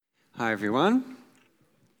Hi everyone.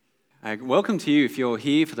 Welcome to you if you're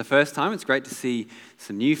here for the first time. It's great to see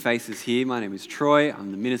some new faces here. My name is Troy. I'm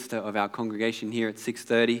the minister of our congregation here at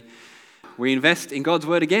 6:30. We invest in God's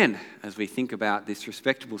word again as we think about this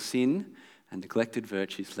respectable sin and neglected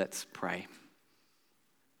virtues. Let's pray.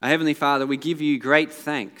 Our Heavenly Father, we give you great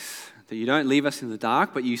thanks that you don't leave us in the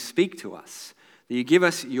dark, but you speak to us, that you give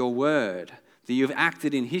us your word, that you've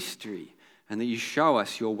acted in history, and that you show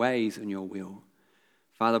us your ways and your will.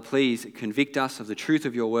 Father, please convict us of the truth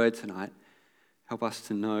of your word tonight. Help us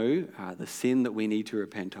to know the sin that we need to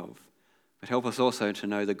repent of. But help us also to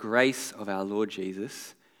know the grace of our Lord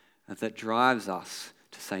Jesus that drives us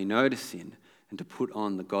to say no to sin and to put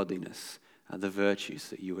on the godliness, the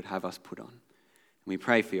virtues that you would have us put on. And we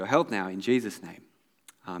pray for your help now in Jesus' name.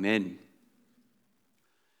 Amen.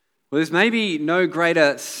 Well, there's maybe no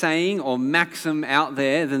greater saying or maxim out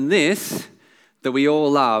there than this, that we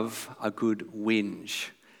all love a good whinge.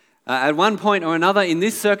 At one point or another, in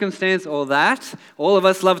this circumstance or that, all of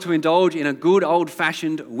us love to indulge in a good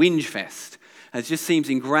old-fashioned whinge fest. It just seems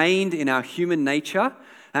ingrained in our human nature.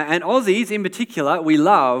 And Aussies in particular, we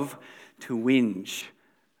love to whinge.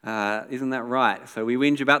 Isn't that right? So we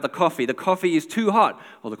whinge about the coffee. The coffee is too hot,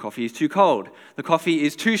 or the coffee is too cold. The coffee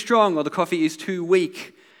is too strong, or the coffee is too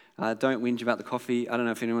weak. Don't whinge about the coffee. I don't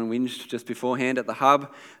know if anyone whinged just beforehand at the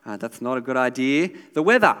hub. That's not a good idea. The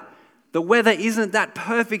weather. The weather isn't that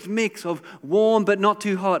perfect mix of warm but not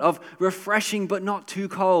too hot, of refreshing but not too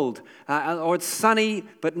cold, or it's sunny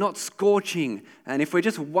but not scorching. And if we're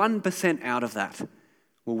just 1% out of that,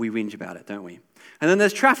 well, we whinge about it, don't we? And then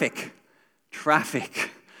there's traffic.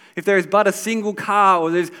 Traffic. If there is but a single car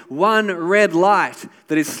or there's one red light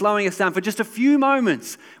that is slowing us down for just a few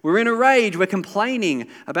moments, we're in a rage, we're complaining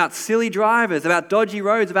about silly drivers, about dodgy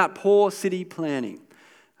roads, about poor city planning.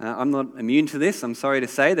 I'm not immune to this, I'm sorry to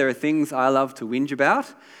say. There are things I love to whinge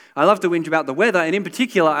about. I love to whinge about the weather, and in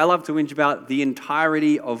particular, I love to whinge about the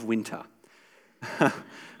entirety of winter.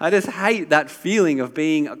 I just hate that feeling of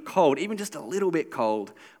being cold, even just a little bit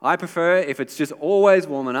cold. I prefer if it's just always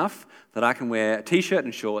warm enough that I can wear a t-shirt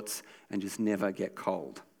and shorts and just never get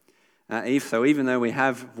cold. So even though we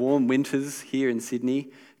have warm winters here in Sydney,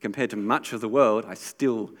 compared to much of the world, I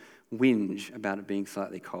still whinge about it being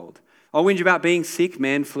slightly cold. I'll whinge about being sick.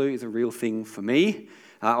 Man flu is a real thing for me.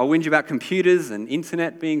 I'll whinge about computers and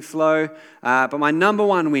internet being slow. But my number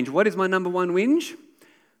one whinge, what is my number one whinge?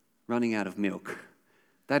 Running out of milk.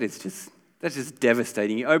 That's just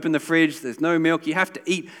devastating. You open the fridge, there's no milk. You have to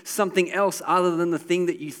eat something else other than the thing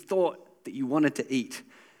that you thought that you wanted to eat.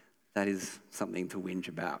 That is something to whinge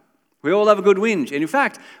about. We all love a good whinge. And in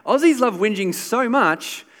fact, Aussies love whinging so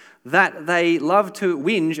much that they love to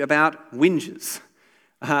whinge about whinges.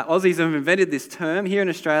 Aussies have invented this term here in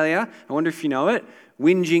Australia. I wonder if you know it.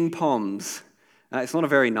 Whinging poms. It's not a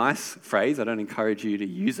very nice phrase. I don't encourage you to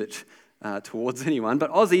use it towards anyone,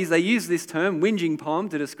 but Aussies, they use this term, whinging pom,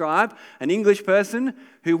 to describe an English person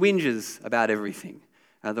who whinges about everything.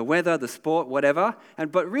 The weather, the sport, whatever.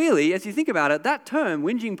 But really, as you think about it, that term,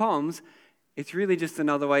 whinging poms, it's really just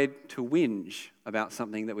another way to whinge about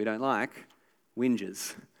something that we don't like,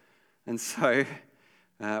 whinges. And so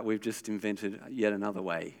we've just invented yet another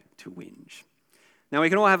way to whinge. Now, we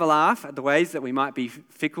can all have a laugh at the ways that we might be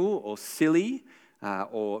fickle or silly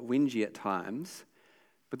or whingy at times.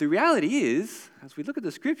 But the reality is, as we look at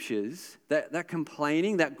the scriptures, that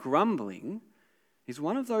complaining, that grumbling, is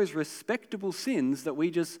one of those respectable sins that we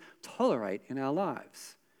just tolerate in our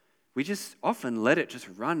lives. We just often let it just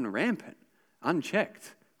run rampant,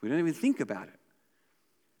 unchecked. We don't even think about it.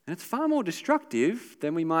 And it's far more destructive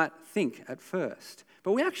than we might think at first.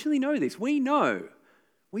 But we actually know this. We know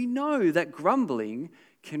that grumbling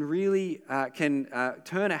can really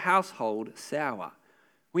turn a household sour.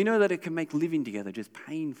 We know that it can make living together just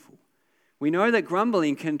painful. We know that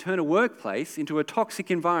grumbling can turn a workplace into a toxic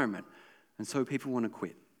environment, and so people want to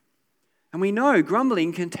quit. And we know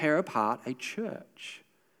grumbling can tear apart a church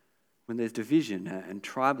when there's division and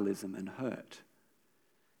tribalism and hurt.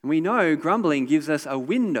 And we know grumbling gives us a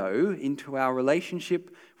window into our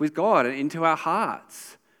relationship with God and into our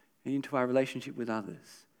hearts and into our relationship with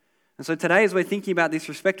others. And so today, as we're thinking about this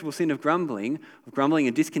respectable sin of grumbling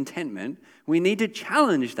and discontentment, we need to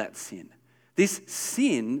challenge that sin. This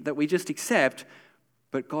sin that we just accept,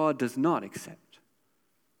 but God does not accept.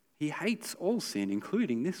 He hates all sin,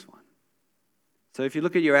 including this one. So if you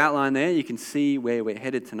look at your outline there, you can see where we're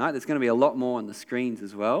headed tonight. There's going to be a lot more on the screens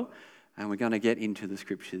as well, and we're going to get into the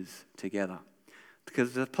scriptures together.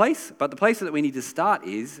 Because the place that we need to start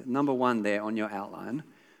is, number one there on your outline,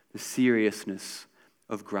 the seriousness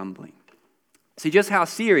of grumbling. See, just how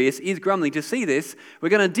serious is grumbling? To see this, we're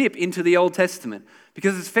going to dip into the Old Testament,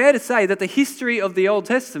 because it's fair to say that the history of the Old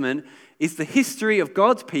Testament is the history of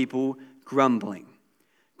God's people grumbling.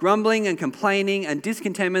 Grumbling and complaining and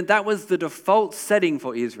discontentment, that was the default setting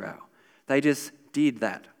for Israel. They just did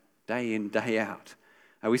that day in, day out.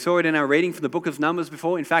 We saw it in our reading from the book of Numbers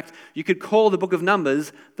before. In fact, you could call the book of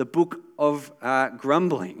Numbers the book of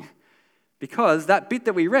grumbling, because that bit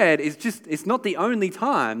that we read it's not the only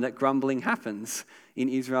time that grumbling happens in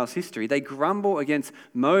Israel's history. They grumble against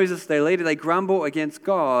Moses, their leader. They grumble against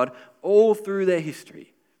God all through their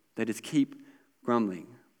history. They just keep grumbling.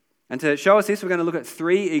 And to show us this, we're going to look at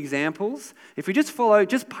 3 examples. If we just follow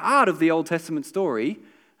just part of the Old Testament story,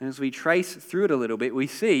 and as we trace through it a little bit, we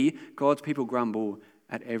see God's people grumble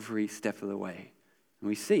at every step of the way. And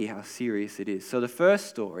we see how serious it is. So the first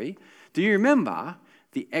story, do you remember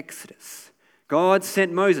the Exodus? God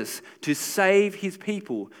sent Moses to save his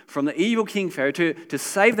people from the evil king Pharaoh, to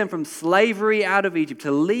save them from slavery out of Egypt,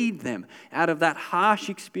 to lead them out of that harsh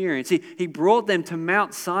experience. He brought them to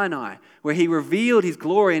Mount Sinai, where he revealed his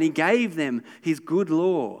glory and he gave them his good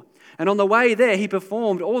law. And on the way there, he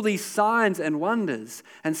performed all these signs and wonders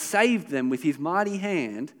and saved them with his mighty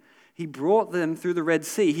hand. He brought them through the Red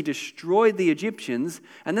Sea. He destroyed the Egyptians.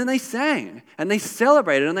 And then they sang and they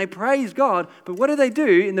celebrated and they praised God. But what did they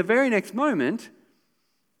do in the very next moment?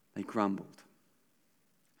 They grumbled.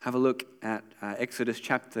 Have a look at Exodus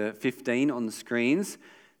chapter 15 on the screens.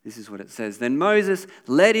 This is what it says. Then Moses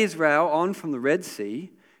led Israel on from the Red Sea,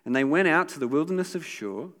 and they went out to the wilderness of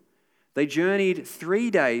Shur. They journeyed 3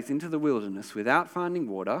 days into the wilderness without finding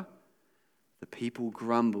water. The people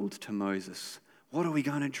grumbled to Moses, "What are we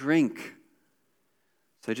going to drink?"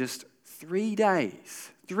 So just 3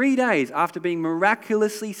 days after being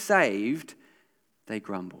miraculously saved, they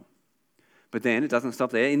grumble. But then it doesn't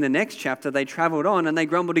stop there. In the next chapter, they traveled on and they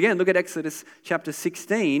grumbled again. Look at Exodus chapter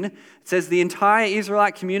 16. It says the entire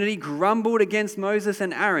Israelite community grumbled against Moses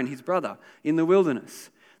and Aaron, his brother, in the wilderness.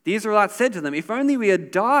 The Israelites said to them, "If only we had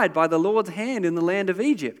died by the Lord's hand in the land of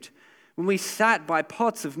Egypt, when we sat by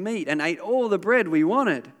pots of meat and ate all the bread we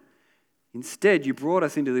wanted. Instead, you brought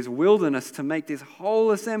us into this wilderness to make this whole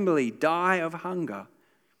assembly die of hunger."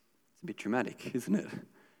 It's a bit dramatic, isn't it?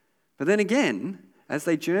 But then again, as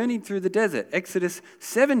they journeyed through the desert, Exodus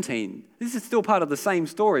 17, this is still part of the same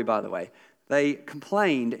story, by the way. They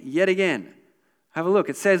complained yet again. Have a look.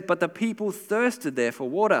 It says, "But the people thirsted there for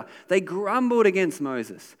water. They grumbled against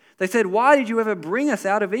Moses. They said, 'Why did you ever bring us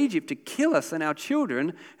out of Egypt to kill us and our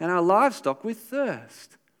children and our livestock with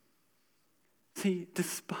thirst?'" See,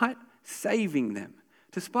 despite saving them,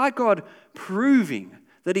 despite God proving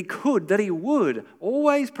that he could, that he would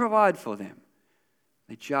always provide for them,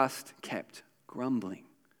 they just kept grumbling.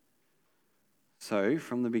 So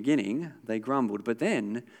from the beginning, they grumbled. But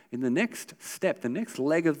then in the next step, the next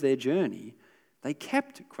leg of their journey, they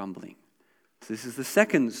kept grumbling. So this is the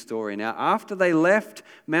second story. Now, after they left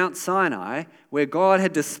Mount Sinai, where God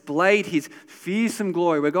had displayed his fearsome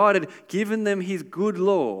glory, where God had given them his good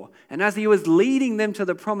law, and as he was leading them to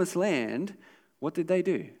the promised land, what did they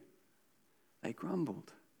do? They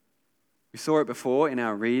grumbled. We saw it before in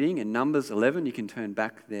our reading in Numbers 11. You can turn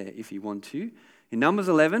back there if you want to. In Numbers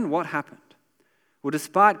 11, what happened? Well,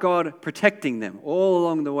 despite God protecting them all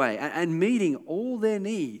along the way and meeting all their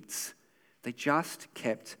needs, they just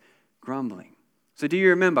kept grumbling. So do you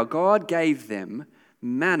remember? God gave them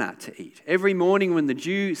manna to eat. Every morning when the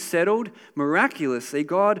dew settled, miraculously,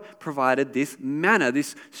 God provided this manna,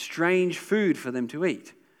 this strange food for them to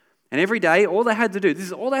eat. And every day, all they had to do, this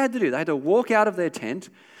is all they had to do, they had to walk out of their tent,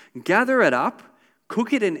 gather it up,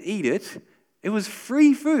 cook it and eat it. It was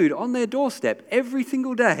free food on their doorstep every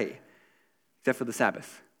single day, except for the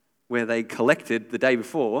Sabbath, where they collected the day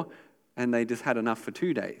before and they just had enough for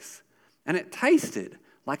 2 days. And it tasted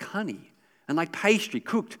like honey and like pastry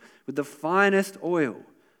cooked with the finest oil.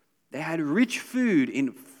 They had rich food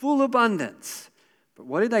in full abundance. But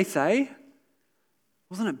what did they say?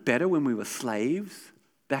 Wasn't it better when we were slaves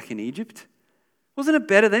back in Egypt? Wasn't it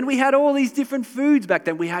better then? We had all these different foods back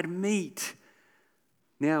then. We had meat.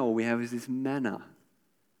 Now all we have is this manna.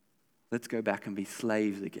 Let's go back and be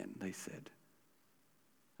slaves again, they said.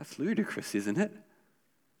 That's ludicrous, isn't it?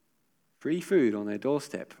 Free food on their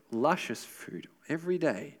doorstep, luscious food every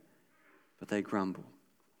day, but they grumble.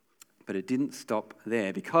 But it didn't stop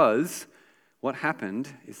there, because what happened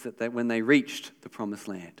is that when they reached the promised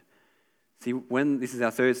land, see, this is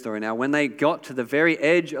our third story now, when they got to the very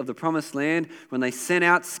edge of the promised land, when they sent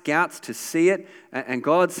out scouts to see it, and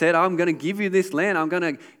God said, "I'm going to give you this land, I'm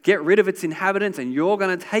going to get rid of its inhabitants, and you're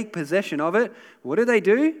going to take possession of it," what did they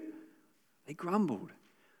do? They grumbled.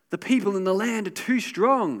 "The people in the land are too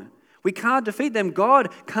strong. We can't defeat them. God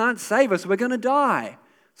can't save us. We're going to die.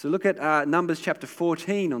 So look at Numbers chapter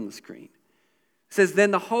 14 on the screen. It says,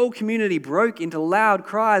 then the whole community broke into loud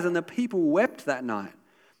cries and the people wept that night.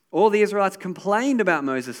 All the Israelites complained about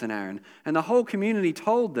Moses and Aaron, and the whole community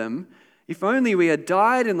told them, if only we had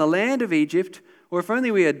died in the land of Egypt, or if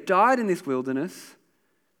only we had died in this wilderness.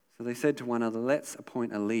 So they said to one another, let's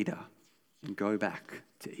appoint a leader and go back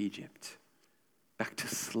to Egypt, back to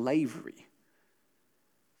slavery.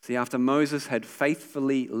 See, after Moses had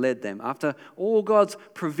faithfully led them, after all God's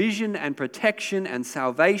provision and protection and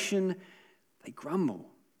salvation, they grumble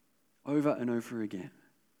over and over again.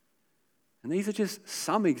 And these are just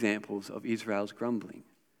some examples of Israel's grumbling.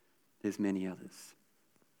 There's many others.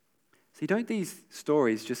 See, don't these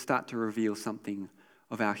stories just start to reveal something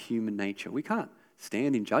of our human nature? We can't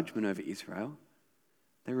stand in judgment over Israel.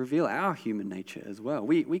 They reveal our human nature as well.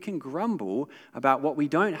 We can grumble about what we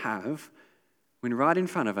don't have when right in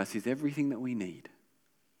front of us is everything that we need.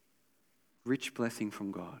 Rich blessing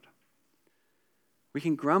from God. We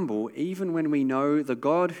can grumble even when we know the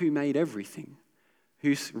God who made everything,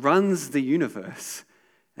 who runs the universe,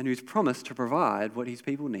 and who's promised to provide what his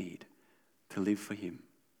people need to live for him.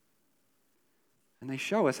 And they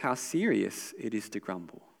show us how serious it is to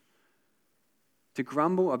grumble. To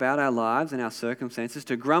grumble about our lives and our circumstances,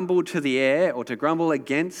 to grumble to the air or to grumble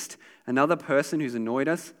against another person who's annoyed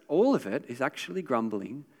us, all of it is actually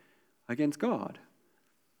grumbling against God.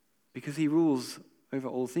 Because he rules over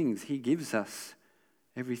all things. He gives us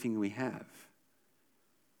everything we have.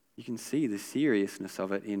 You can see the seriousness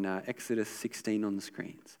of it in Exodus 16 on the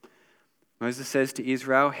screens. Moses says to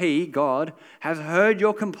Israel, he, God, has heard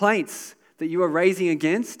your complaints that you are raising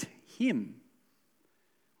against him.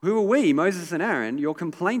 Who are we, Moses and Aaron? Your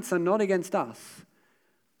complaints are not against us,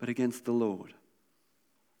 but against the Lord.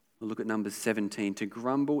 We'll look at Numbers 17. To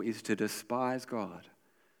grumble is to despise God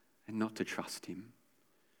and not to trust him.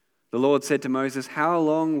 The Lord said to Moses, how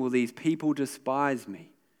long will these people despise me?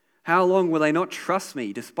 How long will they not trust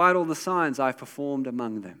me, despite all the signs I've performed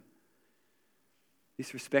among them?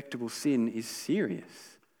 This respectable sin is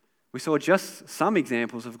serious. We saw just some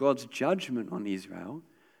examples of God's judgment on Israel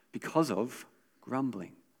because of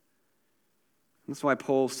grumbling. That's why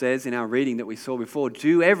Paul says in our reading that we saw before,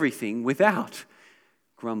 do everything without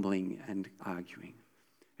grumbling and arguing.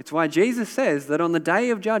 It's why Jesus says that on the day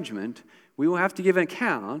of judgment, we will have to give an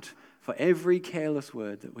account for every careless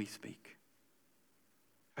word that we speak.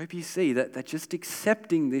 I hope you see that just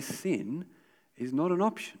accepting this sin is not an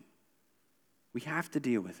option. We have to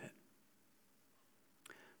deal with it.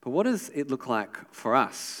 But what does it look like for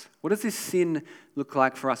us? What does this sin look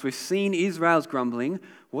like for us? We've seen Israel's grumbling.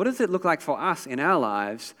 What does it look like for us in our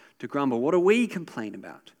lives to grumble? What do we complain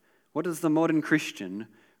about? What does the modern Christian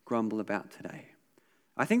grumble about today?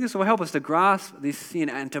 I think this will help us to grasp this sin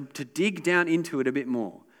and to dig down into it a bit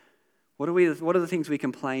more. What are the things we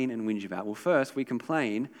complain and whinge about? Well, first, we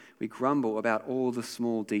grumble about all the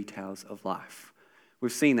small details of life.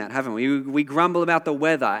 We've seen that, haven't we? We grumble about the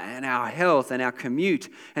weather and our health and our commute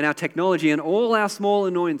and our technology and all our small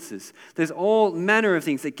annoyances. There's all manner of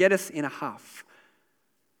things that get us in a huff.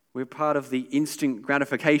 We're part of the instant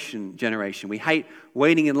gratification generation. We hate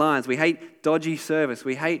waiting in lines. We hate dodgy service.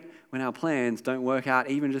 We hate when our plans don't work out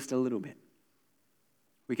even just a little bit.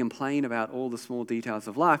 We complain about all the small details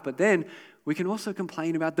of life, but then we can also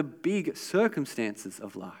complain about the big circumstances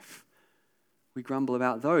of life. We grumble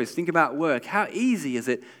about those. Think about work. How easy is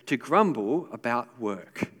it to grumble about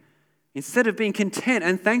work? Instead of being content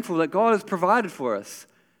and thankful that God has provided for us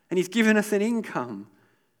and he's given us an income,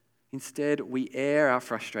 instead we air our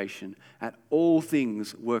frustration at all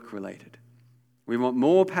things work-related. We want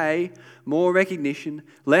more pay, more recognition,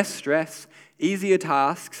 less stress, easier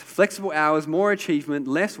tasks, flexible hours, more achievement,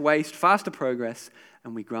 less waste, faster progress,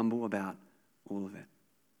 and we grumble about all of it.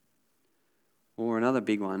 Or another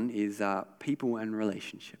big one is people and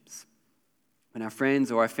relationships. When our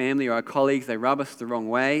friends or our family or our colleagues, they rub us the wrong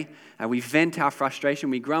way, we vent our frustration,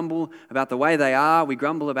 we grumble about the way they are, we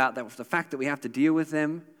grumble about the fact that we have to deal with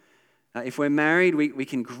them. If we're married, we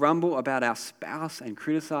can grumble about our spouse and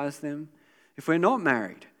criticize them. If we're not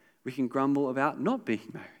married, we can grumble about not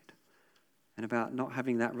being married and about not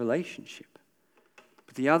having that relationship.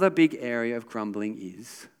 But the other big area of grumbling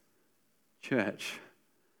is church.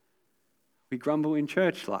 We grumble in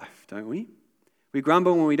church life, don't we? We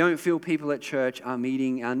grumble when we don't feel people at church are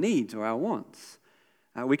meeting our needs or our wants.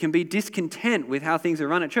 We can be discontent with how things are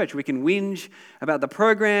run at church. We can whinge about the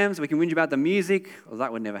programs. We can whinge about the music. Well,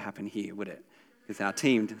 that would never happen here, would it? Because our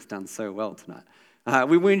team has done so well tonight.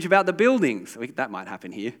 We whinge about the buildings. That might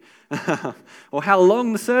happen here. Or how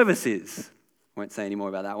long the service is. Won't say any more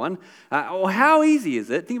about that one. Or how easy is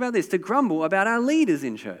it, think about this, to grumble about our leaders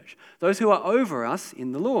in church, those who are over us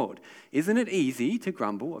in the Lord? Isn't it easy to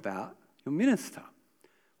grumble about your minister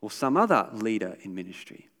or some other leader in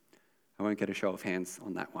ministry? I won't get a show of hands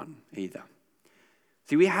on that one either.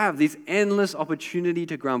 See, we have this endless opportunity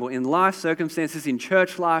to grumble in life circumstances, in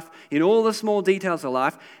church life, in all the small details of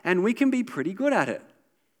life, and we can be pretty good at it.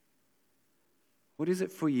 What is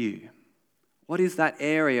it for you? What is that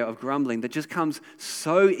area of grumbling that just comes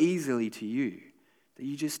so easily to you that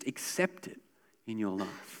you just accept it in your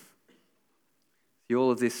life? See,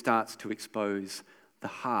 all of this starts to expose the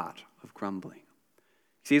heart of grumbling.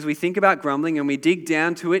 See, as we think about grumbling and we dig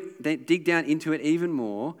down into it even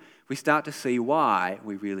more, we start to see why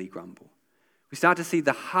we really grumble. We start to see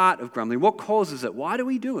the heart of grumbling. What causes it? Why do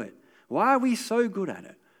we do it? Why are we so good at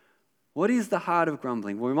it? What is the heart of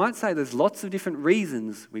grumbling? Well, we might say there's lots of different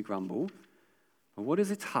reasons we grumble, but what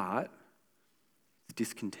is its heart? It's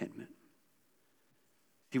discontentment.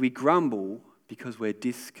 See, we grumble because we're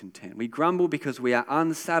discontent. We grumble because we are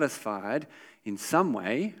unsatisfied in some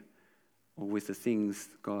way or with the things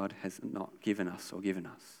God has not given us or given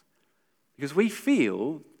us. Because we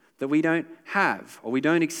feel that we don't have or we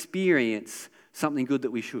don't experience something good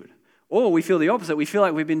that we should. Or we feel the opposite. We feel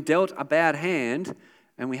like we've been dealt a bad hand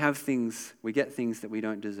and we get things that we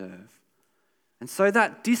don't deserve. And so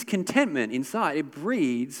that discontentment inside, it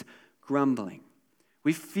breeds grumbling.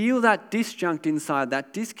 We feel that disjunct inside,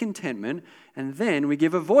 that discontentment, and then we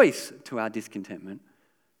give a voice to our discontentment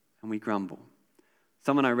and we grumble.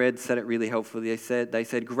 Someone I read said it really helpfully. They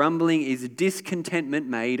said, grumbling is discontentment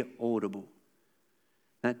made audible.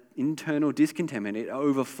 That internal discontentment, it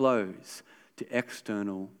overflows to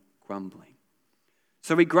external grumbling.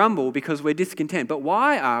 So we grumble because we're discontent. But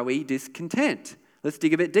why are we discontent? Let's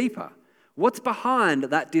dig a bit deeper. What's behind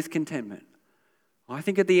that discontentment? Well, I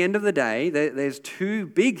think at the end of the day, there's two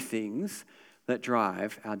big things that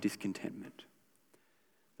drive our discontentment.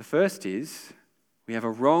 The first is we have a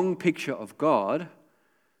wrong picture of God,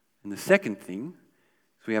 and the second thing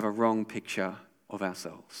is we have a wrong picture of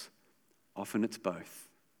ourselves. Often it's both.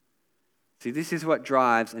 See, this is what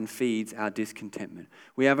drives and feeds our discontentment.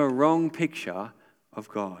 We have a wrong picture of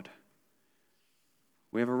God.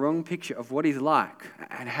 We have a wrong picture of what He's like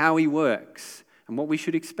and how He works and what we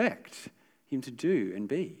should expect Him to do and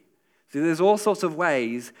be. So there's all sorts of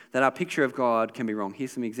ways that our picture of God can be wrong.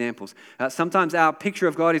 Here's some examples. Sometimes our picture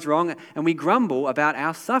of God is wrong and we grumble about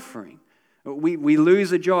our suffering. We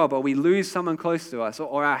lose a job or we lose someone close to us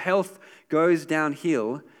or our health goes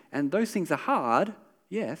downhill, and those things are hard,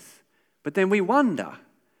 yes, but then we wonder.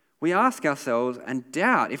 We ask ourselves and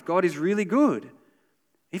doubt if God is really good.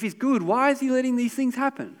 If He's good, why is He letting these things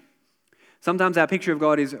happen? Sometimes our picture of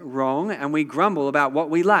God is wrong and we grumble about what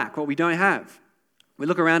we lack, what we don't have. We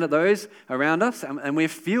look around at those around us and we're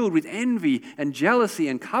filled with envy and jealousy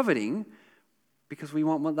and coveting because we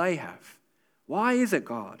want what they have. Why is it,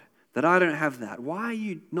 God, that I don't have that? Why are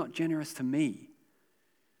you not generous to me?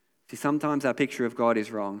 See, sometimes our picture of God is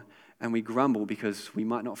wrong and we grumble because we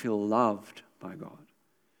might not feel loved by God.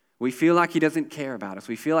 We feel like He doesn't care about us.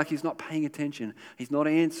 We feel like He's not paying attention. He's not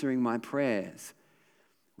answering my prayers.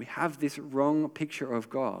 We have this wrong picture of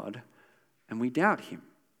God and we doubt Him.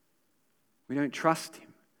 We don't trust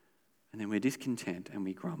Him. And then we're discontent and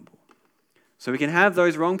we grumble. So we can have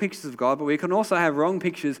those wrong pictures of God, but we can also have wrong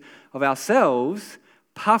pictures of ourselves,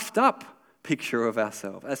 puffed up picture of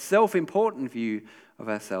ourselves, a self-important view of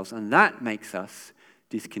ourselves, and that makes us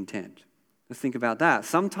discontent. Let's think about that.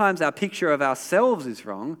 Sometimes our picture of ourselves is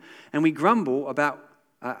wrong, and we grumble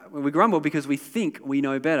because we think we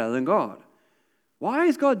know better than God. Why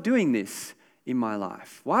is God doing this in my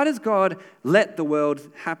life? Why does God let the world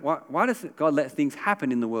why does God let things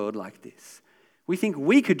happen in the world like this? We think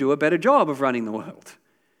we could do a better job of running the world.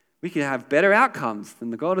 We could have better outcomes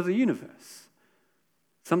than the God of the universe.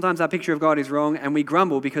 Sometimes our picture of God is wrong, and we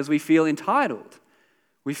grumble because we feel entitled.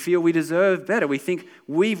 We feel we deserve better. We think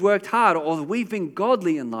we've worked hard or we've been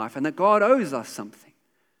godly in life and that God owes us something.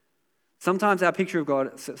 Sometimes the picture of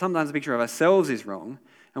ourselves is wrong,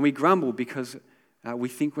 and we grumble because we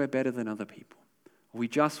think we're better than other people. Or we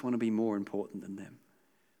just want to be more important than them.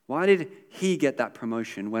 Why did he get that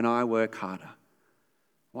promotion when I work harder?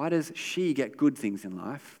 Why does she get good things in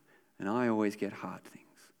life and I always get hard things?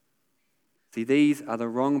 See, these are the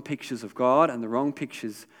wrong pictures of God and the wrong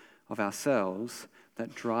pictures of ourselves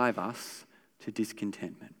that drive us to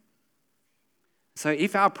discontentment. So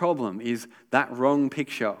if our problem is that wrong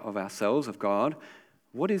picture of ourselves, of God,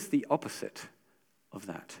 what is the opposite of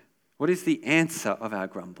that? What is the answer of our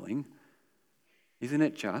grumbling? Isn't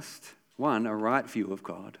it just, one, a right view of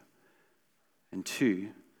God, and two,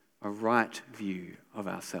 a right view of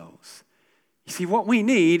ourselves. You see, what we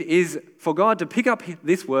need is for God to pick up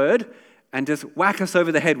this word and just whack us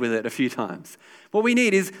over the head with it a few times. What we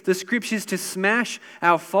need is the scriptures to smash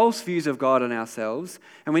our false views of God and ourselves,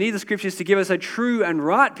 and we need the scriptures to give us a true and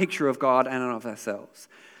right picture of God and of ourselves.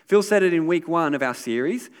 Phil said it in week 1 of our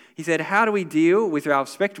series. He said, how do we deal with our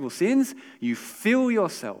respectable sins? You fill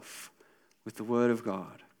yourself with the word of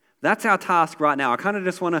God. That's our task right now. I kind of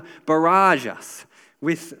just want to barrage us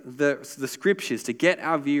with the scriptures to get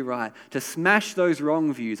our view right, to smash those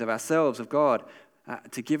wrong views of ourselves, of God,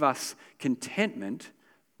 to give us contentment,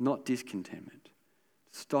 not discontentment.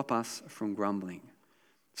 Stop us from grumbling.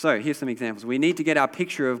 So here's some examples. We need to get our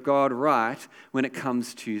picture of God right when it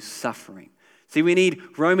comes to suffering. See, we need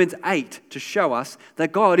Romans 8 to show us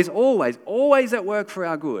that God is always at work for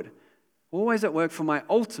our good, always at work for my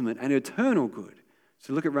ultimate and eternal good.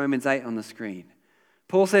 So look at Romans 8 on the screen.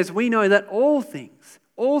 Paul says, we know that all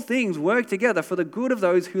things work together for the good of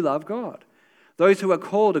those who love God, those who are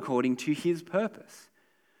called according to his purpose.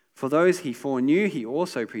 For those he foreknew, he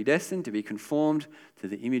also predestined to be conformed to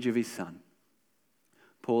the image of his Son.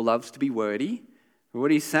 Paul loves to be wordy, but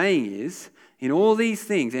what he's saying is, in all these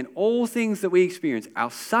things, in all things that we experience,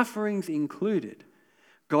 our sufferings included,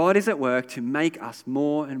 God is at work to make us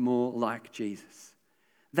more and more like Jesus.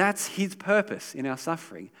 That's his purpose in our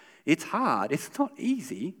suffering. It's hard, it's not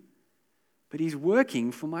easy, but he's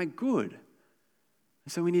working for my good.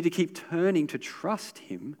 And so we need to keep turning to trust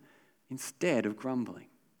him instead of grumbling.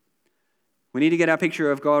 We need to get our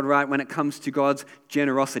picture of God right when it comes to God's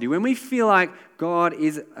generosity. When we feel like God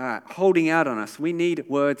is holding out on us, we need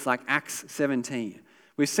words like Acts 17.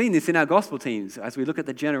 We've seen this in our gospel teams as we look at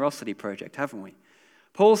the generosity project, haven't we?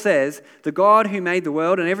 Paul says, the God who made the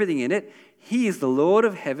world and everything in it, he is the Lord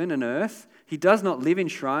of heaven and earth. He does not live in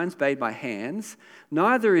shrines made by hands,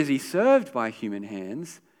 neither is he served by human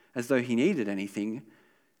hands as though he needed anything,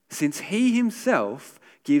 since he himself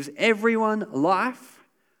gives everyone life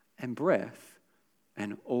and breath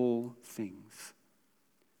and all things.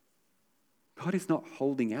 God is not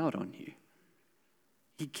holding out on you.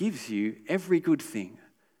 He gives you every good thing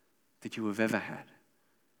that you have ever had,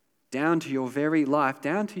 down to your very life,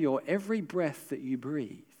 down to your every breath that you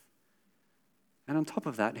breathe. And on top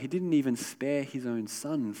of that, he didn't even spare his own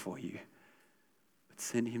Son for you, but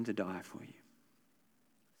sent him to die for you.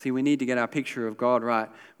 See, we need to get our picture of God right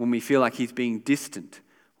when we feel like he's being distant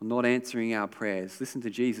or not answering our prayers. Listen to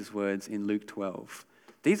Jesus' words in Luke 12.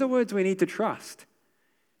 These are words we need to trust.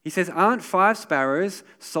 He says, aren't 5 sparrows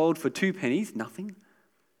sold for 2 pennies? Nothing.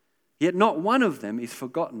 Yet not one of them is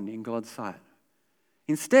forgotten in God's sight.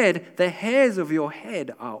 Instead, the hairs of your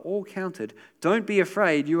head are all counted. Don't be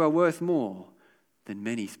afraid, you are worth more than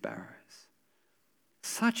many sparrows.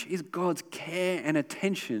 Such is God's care and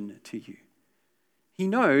attention to you. He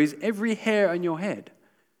knows every hair on your head.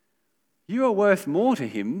 You are worth more to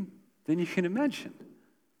him than you can imagine.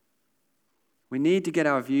 We need to get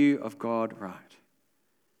our view of God right.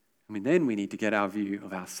 Then we need to get our view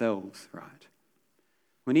of ourselves right.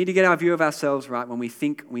 We need to get our view of ourselves right when we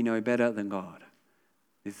think we know better than God.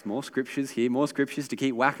 There's more scriptures here, more scriptures to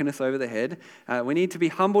keep whacking us over the head. We need to be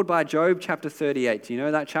humbled by Job chapter 38. Do you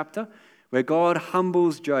know that chapter? Where God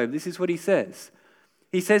humbles Job. This is what he says.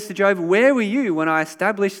 He says to Job, where were you when I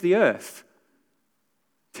established the earth?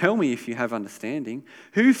 Tell me if you have understanding.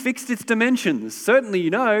 Who fixed its dimensions? Certainly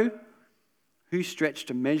you know. Who stretched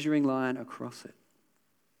a measuring line across it?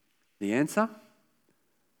 The answer?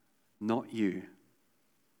 Not you.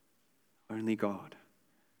 Only God.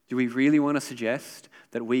 Do we really want to suggest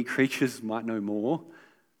that we creatures might know more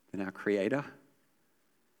than our Creator?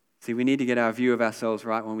 See, we need to get our view of ourselves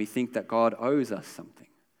right when we think that God owes us something.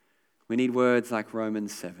 We need words like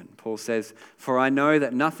Romans 7. Paul says, for I know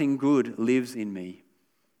that nothing good lives in me,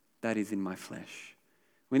 that is in my flesh.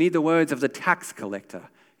 We need the words of the tax collector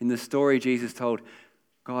in the story Jesus told,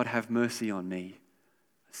 God have mercy on me,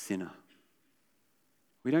 a sinner.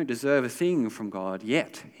 We don't deserve a thing from God,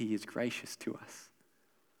 yet he is gracious to us.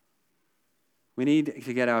 We need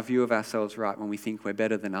to get our view of ourselves right when we think we're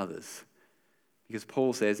better than others. Because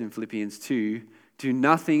Paul says in Philippians 2, do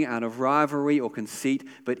nothing out of rivalry or conceit,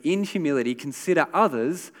 but in humility consider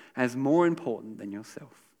others as more important than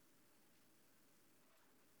yourself.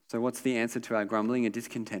 So what's the answer to our grumbling and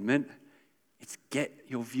discontentment? It's get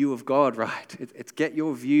your view of God right. It's get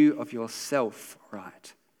your view of yourself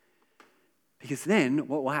right. Because then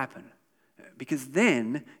what will happen? Because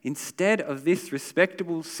then, instead of this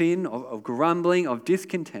respectable sin of grumbling, of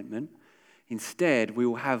discontentment, instead we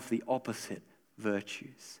will have the opposite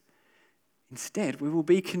virtues. Instead, we will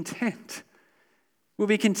be content. We'll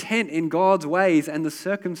be content in God's ways and the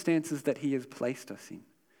circumstances that he has placed us in.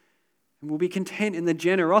 And we'll be content in the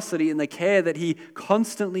generosity and the care that he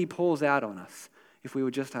constantly pours out on us if we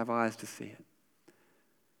would just have eyes to see it.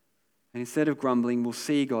 And instead of grumbling, we'll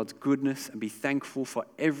see God's goodness and be thankful for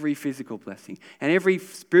every physical blessing and every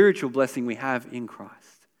spiritual blessing we have in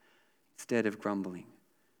Christ instead of grumbling.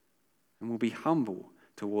 And we'll be humble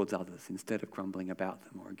towards others instead of grumbling about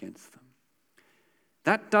them or against them.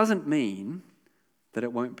 That doesn't mean that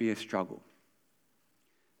it won't be a struggle.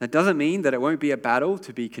 That doesn't mean that it won't be a battle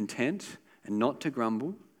to be content and not to grumble.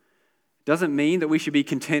 It doesn't mean that we should be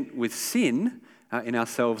content with sin in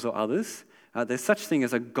ourselves or others. There's such thing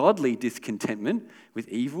as a godly discontentment with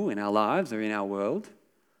evil in our lives or in our world.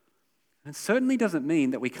 And it certainly doesn't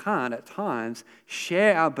mean that we can't at times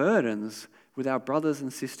share our burdens with our brothers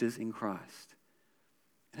and sisters in Christ.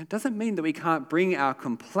 And it doesn't mean that we can't bring our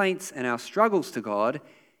complaints and our struggles to God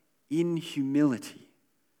in humility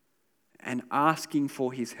and asking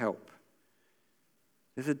for his help.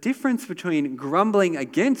 There's a difference between grumbling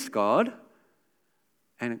against God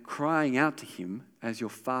and crying out to him as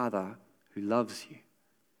your Father who loves you.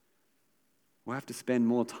 We'll have to spend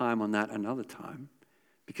more time on that another time,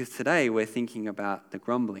 because today we're thinking about the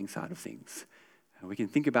grumbling side of things. We can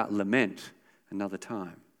think about lament another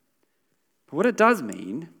time. But what it does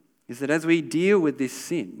mean is that as we deal with this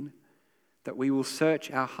sin, that we will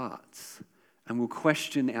search our hearts and will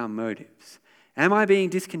question our motives. Am I being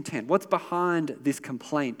discontent? What's behind this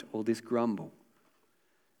complaint or this grumble?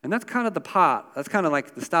 And that's kind of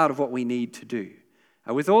like the start of what we need to do.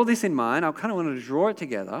 With all this in mind, I kind of wanted to draw it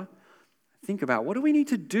together, think about what do we need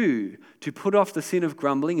to do to put off the sin of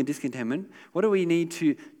grumbling and discontentment? What do we need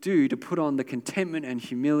to do to put on the contentment and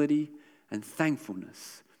humility and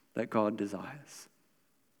thankfulness that God desires?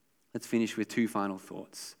 Let's finish with two final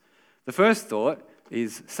thoughts. The first thought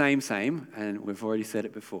is same, and we've already said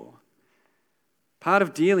it before. Part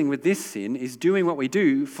of dealing with this sin is doing what we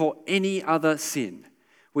do for any other sin.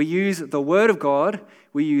 We use the Word of God,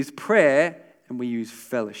 we use prayer, and we use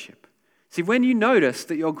fellowship. See, when you notice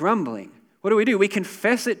that you're grumbling, what do? We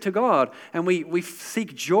confess it to God, and we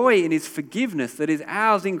seek joy in his forgiveness that is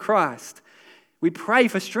ours in Christ. We pray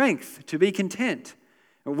for strength to be content.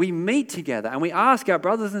 We meet together and we ask our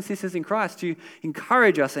brothers and sisters in Christ to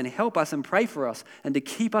encourage us and help us and pray for us and to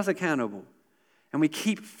keep us accountable. And we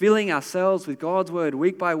keep filling ourselves with God's word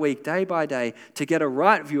week by week, day by day, to get a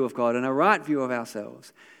right view of God and a right view of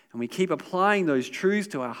ourselves. And we keep applying those truths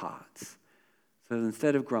to our hearts so that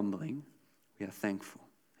instead of grumbling, we are thankful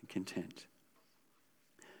and content.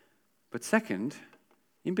 But second,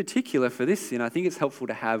 in particular for this sin, I think it's helpful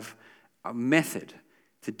to have a method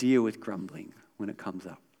to deal with grumbling when it comes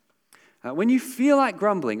up. When you feel like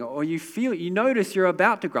grumbling or you notice you're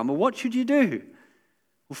about to grumble, what should you do?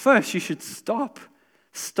 Well, first you should stop.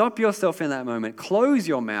 Stop yourself in that moment. Close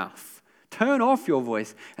your mouth. Turn off your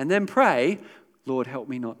voice and then pray, Lord, help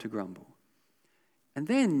me not to grumble. And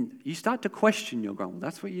then you start to question your grumble.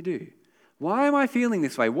 That's what you do. Why am I feeling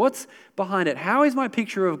this way? What's behind it? How is my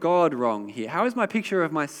picture of God wrong here? How is my picture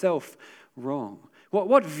of myself wrong?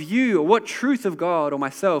 What view or what truth of God or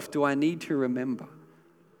myself do I need to remember?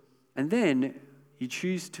 And then you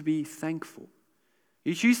choose to be thankful.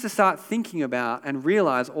 You choose to start thinking about and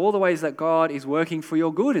realize all the ways that God is working for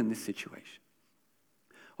your good in this situation.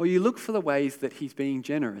 Or you look for the ways that he's being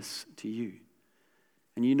generous to you.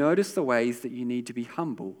 And you notice the ways that you need to be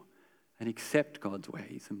humble and accept God's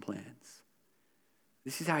ways and plans.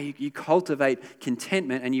 This is how you cultivate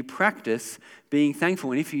contentment and you practice being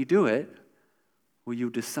thankful. And if you do it, well,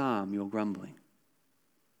 you'll disarm your grumbling.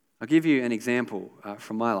 I'll give you an example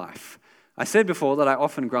from my life. I said before that I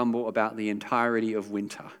often grumble about the entirety of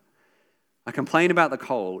winter. I complain about the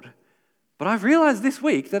cold, but I've realized this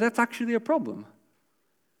week that that's actually a problem.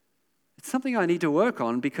 It's something I need to work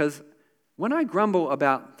on because when I grumble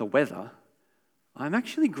about the weather, I'm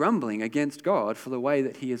actually grumbling against God for the way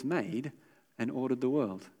that he has made and ordered the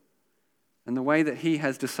world and the way that he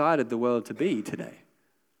has decided the world to be today.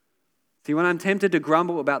 See, when I'm tempted to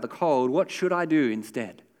grumble about the cold, what should I do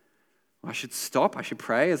instead? Well, I should stop, I should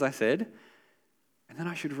pray, as I said, and then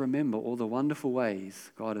I should remember all the wonderful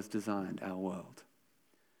ways God has designed our world.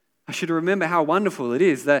 I should remember how wonderful it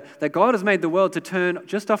is that God has made the world to turn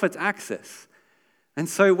just off its axis. And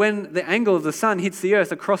so when the angle of the sun hits the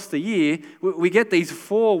earth across the year, we get these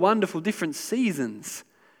 4 wonderful different seasons.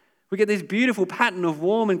 We get this beautiful pattern of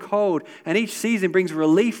warm and cold, and each season brings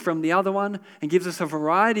relief from the other one and gives us a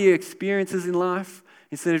variety of experiences in life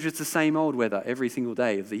instead of just the same old weather every single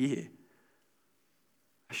day of the year.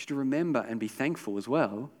 I should remember and be thankful as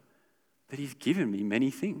well that he's given me many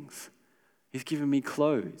things. He's given me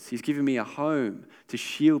clothes. He's given me a home to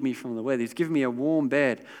shield me from the weather. He's given me a warm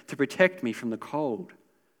bed to protect me from the cold.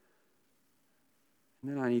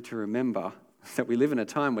 And then I need to remember that we live in a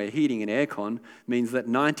time where heating and aircon means that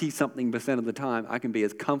 90-something% of the time I can be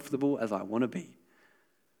as comfortable as I want to be.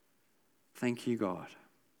 Thank you, God.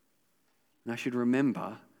 And I should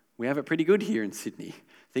remember we have it pretty good here in Sydney.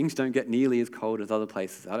 Things don't get nearly as cold as other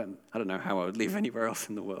places. I don't know how I would live anywhere else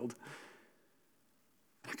in the world.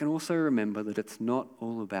 I can also remember that it's not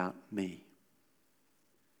all about me.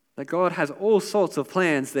 That God has all sorts of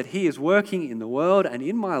plans that he is working in the world and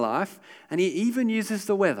in my life, and he even uses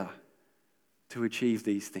the weather to achieve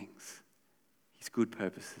these things, his good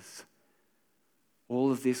purposes.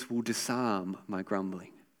 All of this will disarm my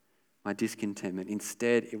grumbling, my discontentment.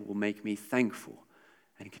 Instead, it will make me thankful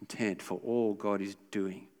and content for all God is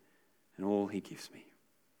doing and all he gives me.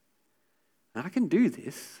 And I can do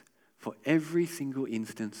this for every single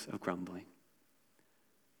instance of grumbling.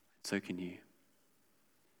 So can you.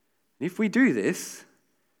 And if we do this,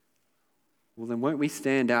 well, then won't we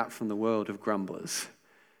stand out from the world of grumblers?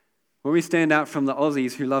 Won't we stand out from the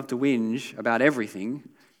Aussies who love to whinge about everything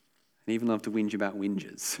and even love to whinge about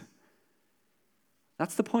whingers?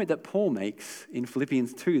 That's the point that Paul makes in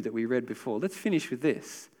Philippians 2 that we read before. Let's finish with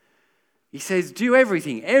this. He says, do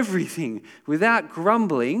everything, without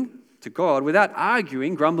grumbling to God, without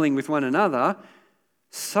arguing, grumbling with one another,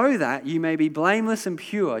 so that you may be blameless and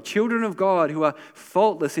pure, children of God who are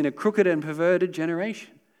faultless in a crooked and perverted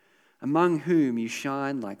generation, among whom you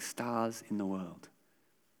shine like stars in the world.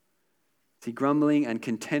 See, grumbling and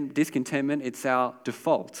discontentment, it's our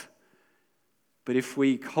default. But if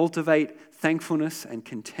we cultivate thankfulness and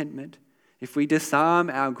contentment, if we disarm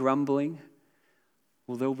our grumbling,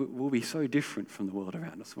 well, we'll be so different from the world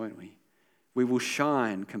around us, won't we? We will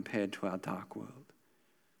shine compared to our dark world.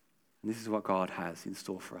 And this is what God has in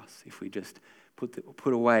store for us if we just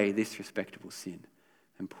put away this respectable sin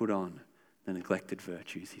and put on the neglected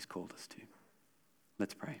virtues he's called us to.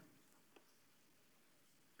 Let's pray.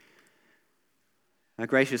 Our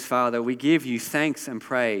gracious Father, we give you thanks and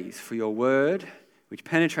praise for your word, which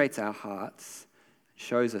penetrates our hearts and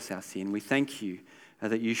shows us our sin. We thank you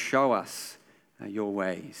that you show us your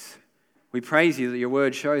ways. We praise you that your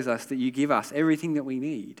word shows us that you give us everything that we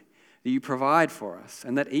need, that you provide for us,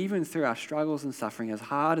 and that even through our struggles and suffering, as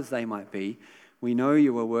hard as they might be, we know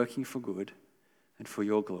you are working for good and for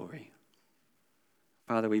your glory.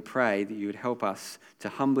 Father, we pray that you would help us to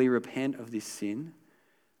humbly repent of this sin,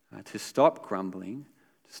 to stop grumbling,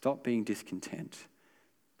 to stop being discontent,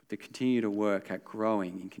 but to continue to work at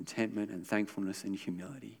growing in contentment and thankfulness and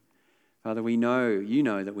humility. Father, you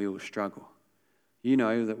know that we will struggle. You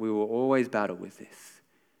know that we will always battle with this.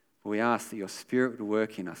 But we ask that your Spirit would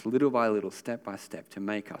work in us little by little, step by step, to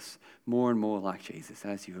make us more and more like Jesus,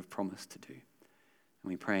 as you have promised to do.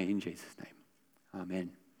 And we pray in Jesus' name.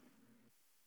 Amen.